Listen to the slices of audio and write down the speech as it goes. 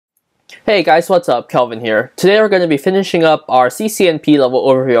Hey guys, what's up? Kelvin here. Today we're going to be finishing up our CCNP level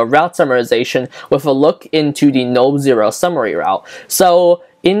overview of route summarization with a look into the Null0 summary route. So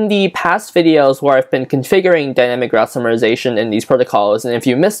in the past videos where I've been configuring dynamic route summarization in these protocols, and if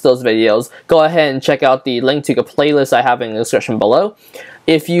you missed those videos, go ahead and check out the link to the playlist I have in the description below.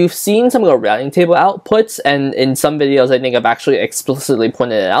 If you've seen some of the routing table outputs, and in some videos I think I've actually explicitly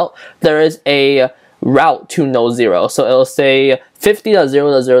pointed it out, there is a route to Null0. So it'll say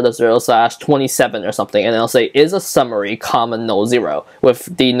 50.0.0.0/27 or something, and it'll say is a summary comma Null0, with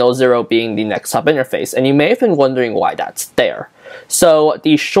the Null0 being the next hop interface. And you may have been wondering why that's there. So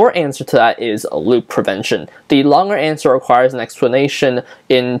the short answer to that is loop prevention. The longer answer requires an explanation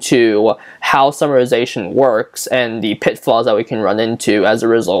into how summarization works and the pitfalls that we can run into as a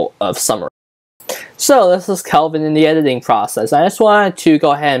result of summary. So this is Kelvin in the editing process. I just wanted to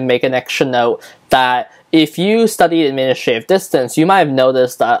go ahead and make an extra note that if you studied administrative distance, you might have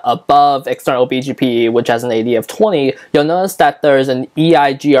noticed that above external BGP, which has an AD of 20, you'll notice that there's an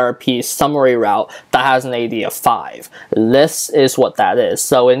EIGRP summary route that has an AD of 5. This is what that is.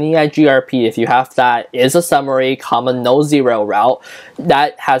 So in EIGRP, if you have that is a summary comma Null0 route,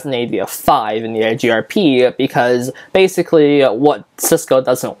 that has an AD of 5 in the EIGRP, because basically what Cisco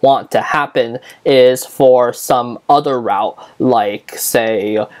doesn't want to happen is for some other route, like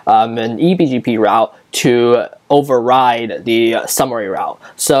say an eBGP route, to override the summary route.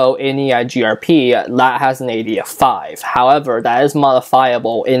 So in EIGRP, that has an AD of 5. However, that is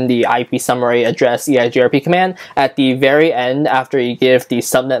modifiable in the IP summary address EIGRP command. At the very end, after you give the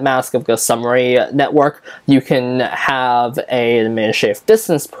subnet mask of the summary network, you can have an administrative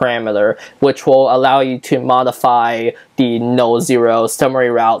distance parameter, which will allow you to modify the Null0 summary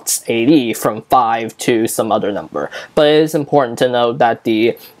route's AD from 5 to some other number. But it is important to note that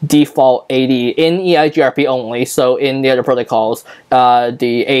the default AD in EIGRP only, so in the other protocols,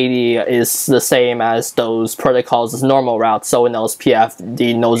 the AD is the same as those protocols' normal routes. So in LSPF,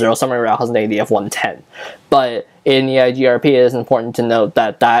 the Null0 summary route has an AD of 110. But in EIGRP, it is important to note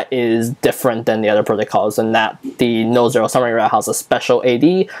that that is different than the other protocols, and that the Null0 summary route has a special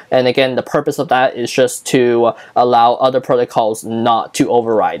AD. And again, the purpose of that is just to allow other protocols not to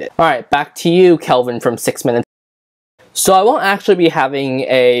override it. Alright, back to you, Kelvin from 6 Minutes. So I won't actually be having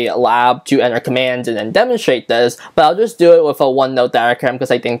a lab to enter commands and then demonstrate this, but I'll just do it with a one-node diagram because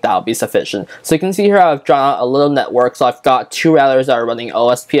I think that'll be sufficient. So you can see here I've drawn out a little network. So I've got two routers that are running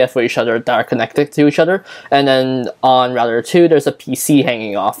OSPF for each other that are connected to each other, and then on router 2 there's a PC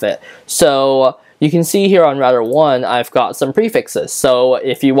hanging off it. So you can see here on router 1, I've got some prefixes. So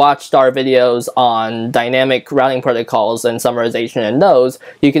if you watched our videos on dynamic routing protocols and summarization in those,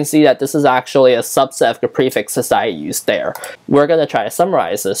 you can see that this is actually a subset of the prefixes that I used there. We're going to try to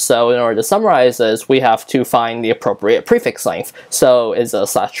summarize this. So in order to summarize this, we have to find the appropriate prefix length. So is it a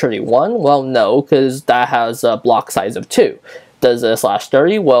 /31? Well, no, because that has a block size of 2. Does it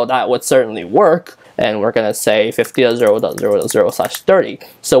 /30? Well, that would certainly work. And we're going to say 50.0.0.0/30.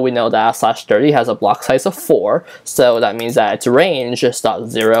 So we know that /30 has a block size of 4, so that means that its range is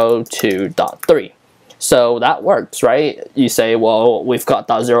 .0 to .3. So that works, right? You say, well, we've got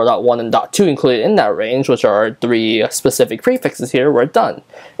 .0, .1, and .2 included in that range, which are 3 specific prefixes here, we're done.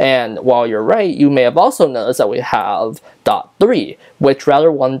 And while you're right, you may have also noticed that we have .3, which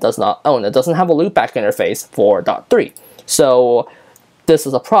router 1 does not own. It doesn't have a loopback interface for .3. So this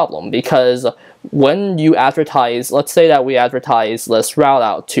is a problem, because when you advertise, let's say that we advertise this route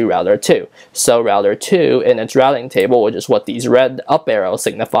out to router 2. So router 2 in its routing table, which is what these red up arrows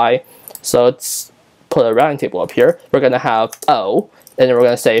signify. So let's put a routing table up here. We're going to have O, and then we're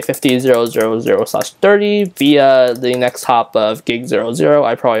going to say 50.0.0.0/30 via the next hop of gig00.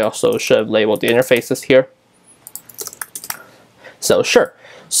 I probably also should have labeled the interfaces here. So sure.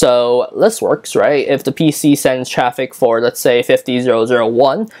 So this works, right? If the PC sends traffic for, let's say,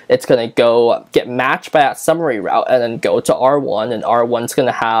 50.0.0.1, it's going to go get matched by that summary route and then go to R1, and R1's going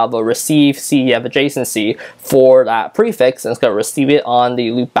to have a receive CEF adjacency for that prefix, and it's going to receive it on the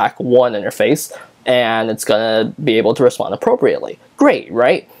loopback 1 interface, and it's going to be able to respond appropriately. Great,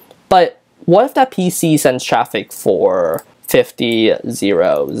 right? But what if that PC sends traffic for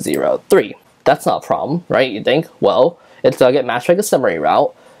 50.0.0.3? That's not a problem, right? You think, well, it's going to get matched by the summary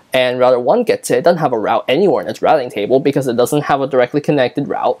route, and router 1 gets it. It doesn't have a route anywhere in its routing table because it doesn't have a directly connected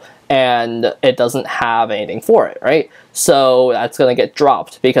route, and it doesn't have anything for it, right? So that's going to get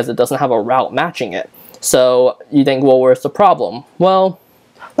dropped because it doesn't have a route matching it. So you think, well, where's the problem? Well,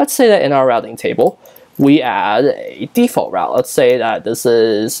 let's say that in our routing table, we add a default route. Let's say that this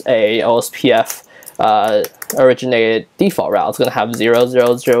is a OSPF originated default route. It's going to have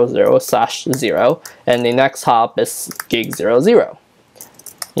 0.0.0.0/0, and the next hop is gig00.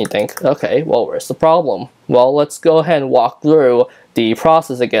 You think, okay, well, where's the problem? Well, let's go ahead and walk through the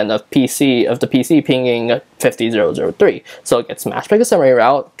process again of the PC pinging 50003. So it gets matched by the summary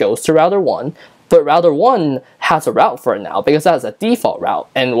route, goes to router 1, but router 1 has a route for it now because that's a default route,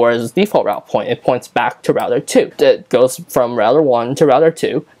 and whereas the default route it points back to router 2. It goes from router 1 to router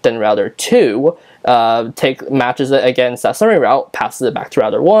 2, then router 2 matches it against that summary route, passes it back to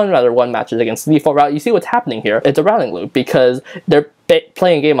router 1 matches it against the default route. You see what's happening here? It's a routing loop because they're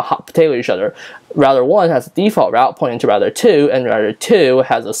playing a game of hot potato each other. Router 1 has a default route pointing to router 2, and router 2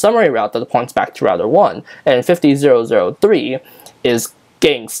 has a summary route that points back to router 1, and 50003 is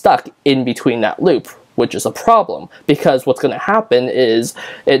getting stuck in between that loop, which is a problem, because what's going to happen is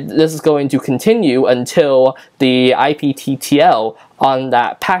this is going to continue until the IPTTL on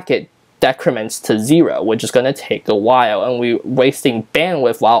that packet decrements to 0, which is going to take a while, and we're wasting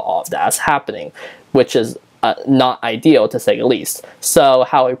bandwidth while all of that's happening, which is not ideal to say the least. So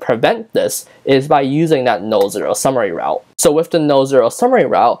how we prevent this is by using that Null0 summary route. So with the Null0 summary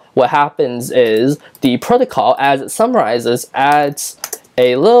route, what happens is the protocol, as it summarizes, adds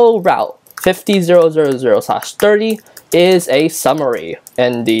a little route. 50.0.0.0/30 is a summary,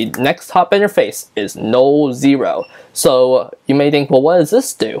 and the next hop interface is Null0. So you may think, well, what does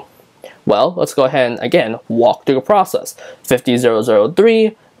this do? Well, let's go ahead and again walk through the process.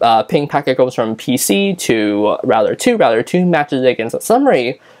 50.0.0.3 ping packet goes from PC to router 2. Router 2 matches it against a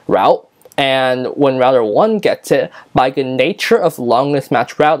summary route, and when router 1 gets it, by the nature of longest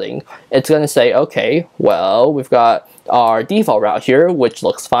match routing, it's going to say, okay, well, we've got our default route here, which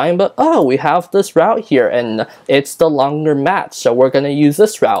looks fine, but oh, we have this route here, and it's the longer match, so we're going to use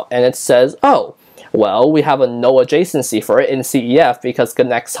this route. And it says, oh, well, we have a no adjacency for it in CEF because the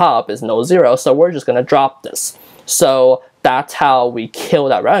next hop is Null0, so we're just going to drop this. So that's how we kill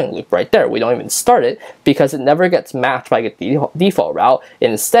that routing loop right there. We don't even start it because it never gets matched by the default route.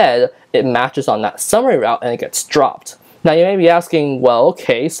 Instead, it matches on that summary route and it gets dropped. Now you may be asking, well,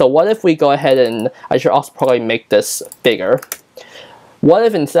 okay, so what if we go ahead and, I should also probably make this bigger. What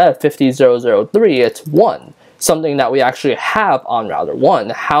if instead of 50.0.0.3, it's 1? Something that we actually have on router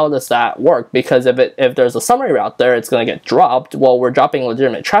 1. How does that work? Because if there's a summary route there, it's going to get dropped. Well, we're dropping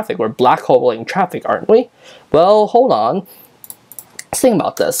legitimate traffic. We're black holing traffic, aren't we? Well, hold on. Let's think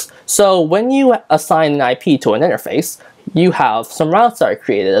about this. So when you assign an IP to an interface, you have some routes that are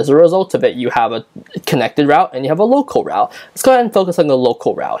created. As a result of it, you have a connected route and you have a local route. Let's go ahead and focus on the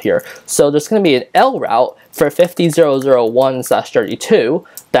local route here. So there's going to be an L route for 50.0.0.1/32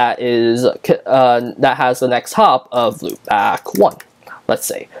 that has the next hop of loopback 1, let's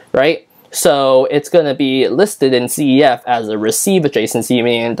say, right? So it's going to be listed in CEF as a receive adjacency,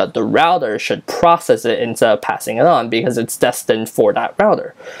 meaning that the router should process it instead of passing it on because it's destined for that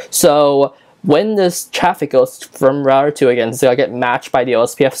router. So when this traffic goes from router 2, again, it's going to get matched by the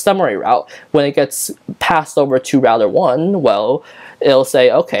OSPF summary route. When it gets passed over to router 1, well, it'll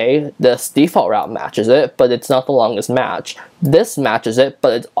say, okay, this default route matches it, but it's not the longest match. This matches it,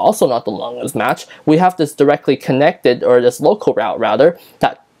 but it's also not the longest match. We have this directly connected, or this local route rather,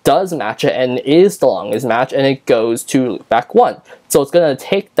 that does match it and is the longest match, and it goes to loopback 1. So it's going to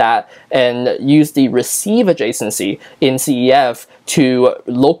take that and use the receive adjacency in CEF to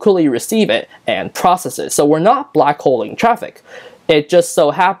locally receive it and process it. So we're not black holing traffic. It just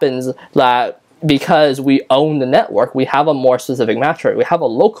so happens that because we own the network, we have a more specific match rate. We have a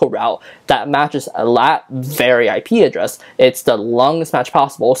local route that matches that very IP address. It's the longest match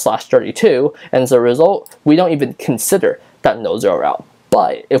possible /32, and as a result, we don't even consider that Null0 route.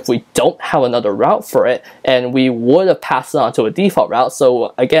 But if we don't have another route for it, and we would have passed it on to a default route,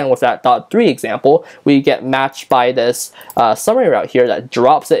 so again with that .3 example, we get matched by this summary route here that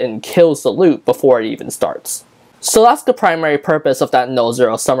drops it and kills the loop before it even starts. So that's the primary purpose of that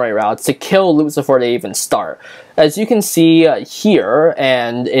Null0 summary route, to kill loops before they even start. As you can see here,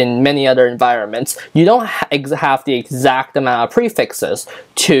 and in many other environments, you don't have the exact amount of prefixes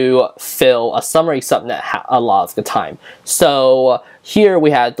to fill a summary subnet a lot of the time. So here we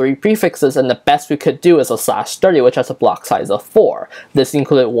had 3 prefixes, and the best we could do is a /30, which has a block size of 4. This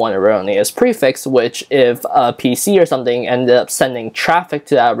included one erroneous prefix, which if a PC or something ended up sending traffic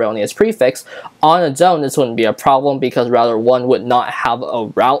to that erroneous prefix, on its own this wouldn't be a problem because router 1 would not have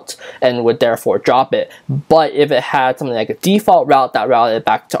a route and would therefore drop it. But if it had something like a default route that routed it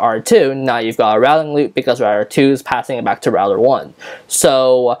back to R2, now you've got a routing loop because router 2 is passing it back to router 1.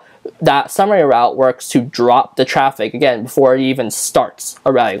 So that summary route works to drop the traffic, again, before it even starts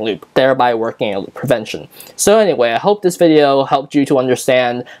a routing loop, thereby working a loop prevention. So anyway, I hope this video helped you to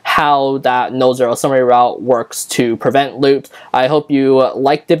understand how that Null0 summary route works to prevent loops. I hope you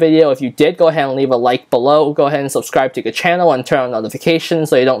liked the video. If you did, go ahead and leave a like below. Go ahead and subscribe to the channel and turn on notifications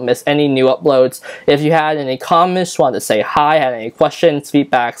so you don't miss any new uploads. If you had any comments, wanted to say hi, had any questions,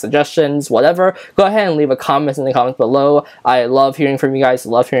 feedback, suggestions, whatever, go ahead and leave a comment in the comments below. I love hearing from you guys,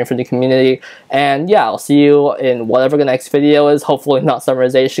 love hearing from the community, and yeah, I'll see you in whatever the next video is. Hopefully not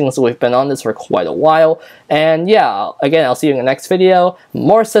summarization, so we've been on this for quite a while. And yeah, again, I'll see you in the next video.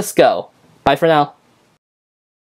 More Cisco. Bye for now.